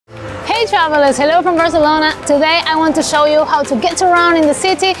Hi travelers, hello from Barcelona. Today I want to show you how to get around in the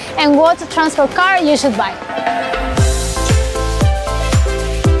city and what transport car you should buy.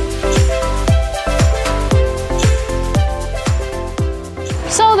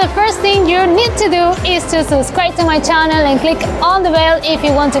 So the first thing you need to do is to subscribe to my channel and click on the bell if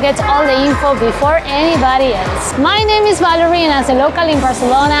you want to get all the info before anybody else. My name is Valerie and as a local in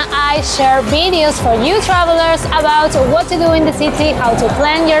Barcelona, I share videos for you travelers about what to do in the city, how to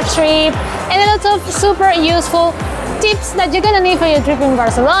plan your trip, and a lot of super useful tips that you're gonna need for your trip in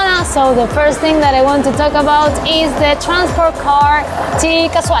Barcelona. So the first thing that I want to talk about is the transport car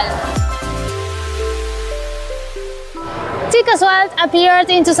T-Casual. T-Casual appeared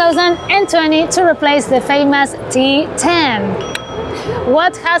in 2020 to replace the famous T10.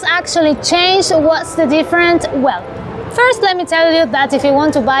 What has actually changed? What's the difference? Well, first let me tell you that if you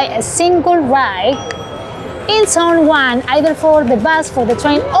want to buy a single ride in Zone 1, either for the bus, for the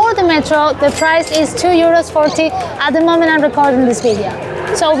train or the metro, the price is €2.40 at the moment I'm recording this video.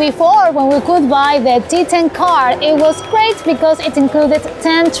 So before, when we could buy the T10 card, it was great because it included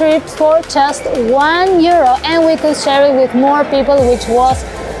 10 trips for just €1 and we could share it with more people, which was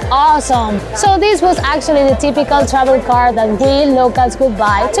awesome. So this was actually the typical travel card that we locals could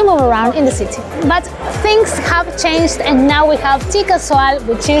buy to move around in the city. But things have changed and now we have T-Casual,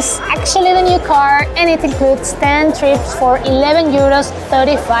 which is actually the new car, and it includes 10 trips for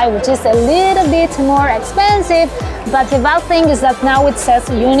 €11.35, which is a little bit more expensive. But the bad thing is that now it says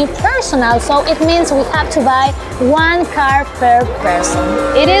unipersonal, so it means we have to buy one car per person.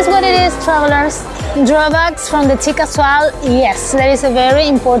 It is what it is, travelers. Drawbacks from the T-Casual, yes, there is a very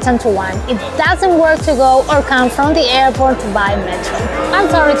important one. It doesn't work to go or come from the airport by metro. I'm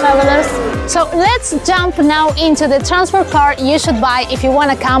sorry, travelers. So let's jump now into the transport car you should buy if you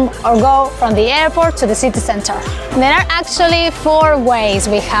want to come or go from the airport to the city center. There are actually 4 ways.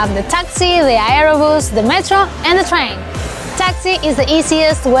 We have the taxi, the aerobus, the metro and the train. Taxi is the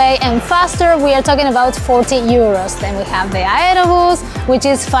easiest way and faster. We are talking about €40. Then we have the aerobus, which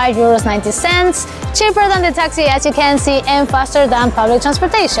is €5.90, cheaper than the taxi as you can see and faster than public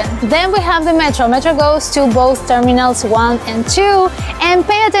transportation. Then we have the metro. Metro goes to both terminals 1 and 2. And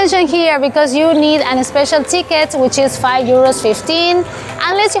pay attention here because you need a special ticket, which is €5.15,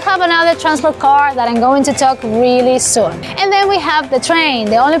 unless you have another transport car that I'm going to talk really soon. And then we have the train.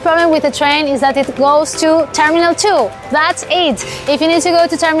 The only problem with the train is that it goes to Terminal 2. That's it. If you need to go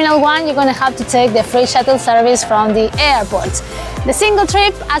to Terminal 1, you're going to have to take the free shuttle service from the airport. The single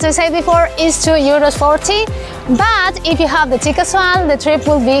trip, as I said before, is €2.40, but if you have the T-Casual, the trip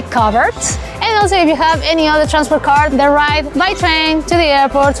will be covered. And also if you have any other transport card, the ride by train to the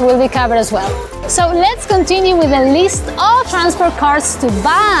airport will be covered as well. So let's continue with the list of transport cards to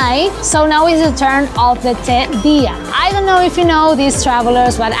buy. So now is the turn of the T-Dia. I don't know if you know these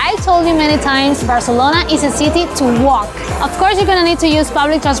travelers, but I told you many times, Barcelona is a city to walk. Of course, you're gonna need to use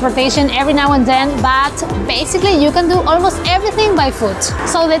public transportation every now and then, but basically you can do almost everything by foot.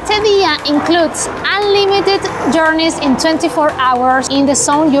 So the T-Dia includes unlimited journeys in 24 hours in the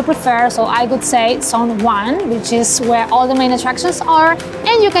zone you prefer. So I would say Zone 1, which is where all the main attractions are,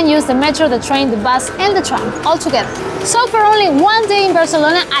 and you can use the metro, the train, the bus and the tram all together. So for only one day in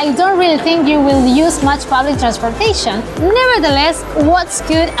Barcelona, I don't really think you will use much public transportation. Nevertheless, what's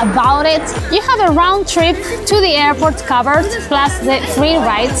good about it? You have a round trip to the airport covered, plus the free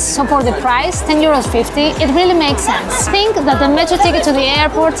rides. So for the price, €10.50, it really makes sense. Think that the metro ticket to the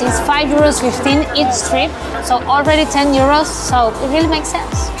airport is €5.15 each trip, so already €10, so it really makes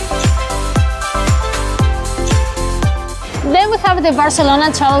sense. Then we have the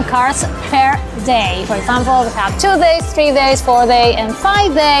Barcelona travel cards per day. For example, we have 2 days, 3 days, 4 days and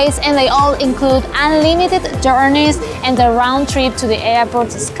 5 days, and they all include unlimited journeys and the round trip to the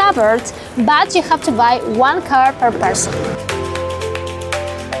airport is covered, but you have to buy one car per person.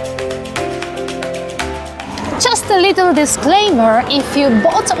 Just a little disclaimer, if you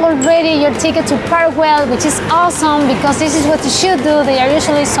bought already your ticket to Parkwell, which is awesome because this is what you should do, they are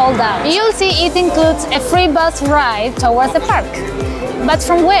usually sold out. You'll see it includes a free bus ride towards the park. But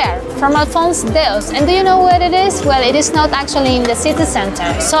from where? From Alphonse Deus. And do you know where it is? Well, it is not actually in the city center.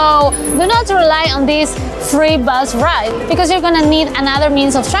 So do not rely on this free bus ride because you're gonna need another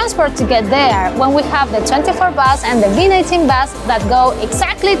means of transport to get there when we have the 24 bus and the V19 bus that go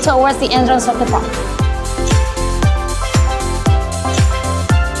exactly towards the entrance of the park.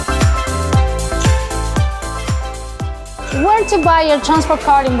 Where to buy your transport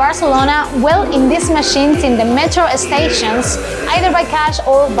card in Barcelona? Well, in these machines in the metro stations, either by cash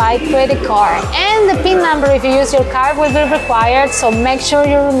or by credit card. And the PIN number if you use your card will be required, so make sure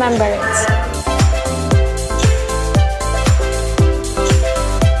you remember it.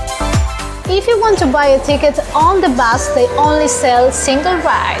 If you want to buy a ticket on the bus, they only sell single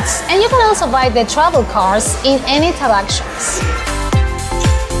rides, and you can also buy the travel cards in any tabac shops.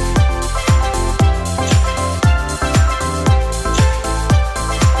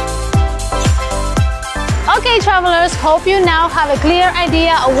 Okay, travelers, hope you now have a clear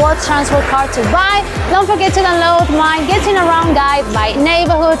idea of what transport card to buy. Don't forget to download my Getting Around guide by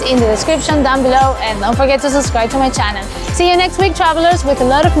Neighbourhood in the description down below, and don't forget to subscribe to my channel. See you next week, travelers, with a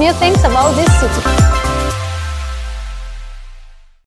lot of new things about this city.